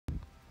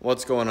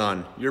What's going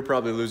on? You're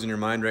probably losing your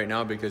mind right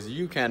now because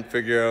you can't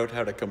figure out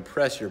how to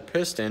compress your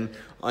piston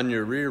on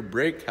your rear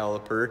brake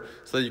caliper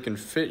so that you can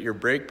fit your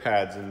brake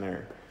pads in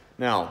there.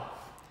 Now,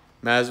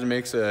 Mazda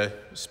makes a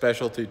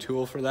specialty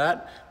tool for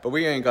that, but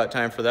we ain't got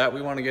time for that.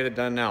 We want to get it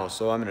done now,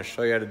 so I'm going to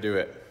show you how to do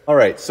it. All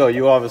right, so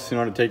you obviously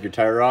know how to take your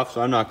tire off,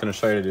 so I'm not going to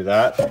show you how to do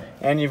that.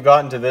 And you've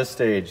gotten to this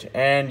stage,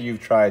 and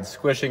you've tried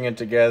squishing it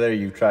together,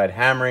 you've tried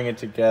hammering it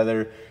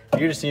together.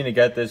 You just need to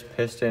get this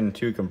piston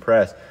to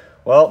compress.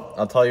 Well,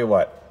 I'll tell you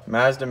what.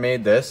 Mazda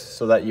made this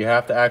so that you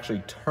have to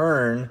actually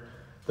turn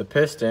the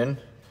piston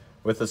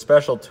with a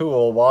special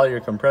tool while you're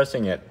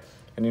compressing it.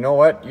 And you know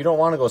what? You don't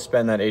want to go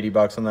spend that 80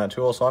 bucks on that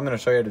tool, so I'm going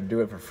to show you how to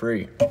do it for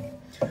free.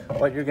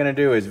 What you're going to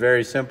do is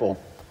very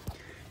simple.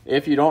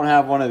 If you don't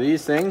have one of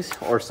these things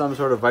or some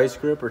sort of vice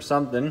grip or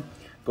something,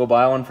 go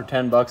buy one for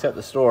 10 bucks at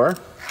the store.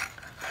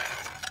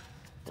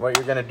 What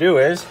you're going to do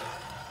is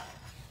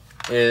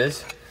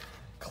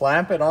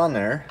clamp it on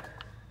there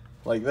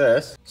like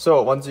this.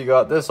 So once you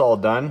got this all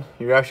done,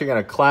 you're actually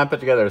going to clamp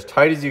it together as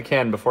tight as you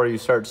can before you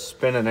start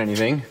spinning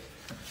anything.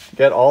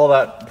 Get all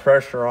that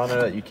pressure on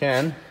there that you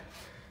can. And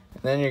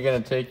then you're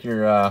going to take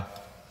your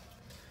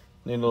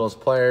needle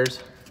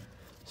pliers,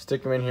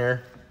 stick them in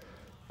here,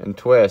 and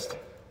twist.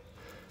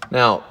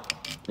 Now,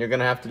 you're going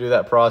to have to do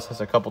that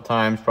process a couple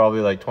times, probably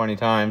like 20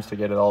 times to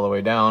get it all the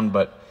way down,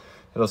 but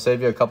it'll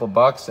save you a couple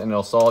bucks and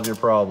it'll solve your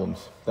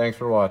problems. Thanks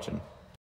for watching.